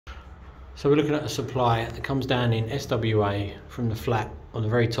So we're looking at a supply that comes down in SWA from the flat on the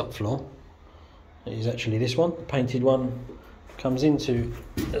very top floor. It is actually this one, the painted one, comes into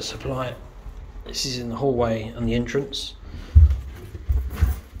the supply. This is in the hallway and the entrance.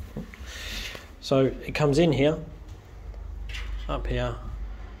 So it comes in here, up here,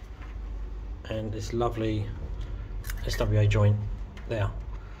 and this lovely SWA joint there.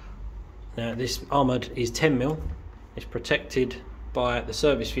 Now this armoured is 10mm. It's protected by the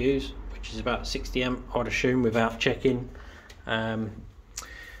service fuse, which is about 60 amp, I'd assume, without checking, and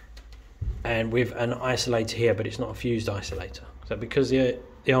with an isolator here, but it's not a fused isolator. So because the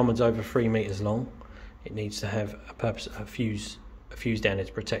armoured's over 3 meters long, it needs to have a fuse down there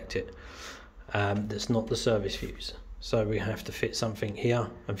to protect it. That's not the service fuse. So we have to fit something here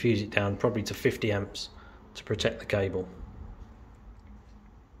and fuse it down probably to 50 amps to protect the cable.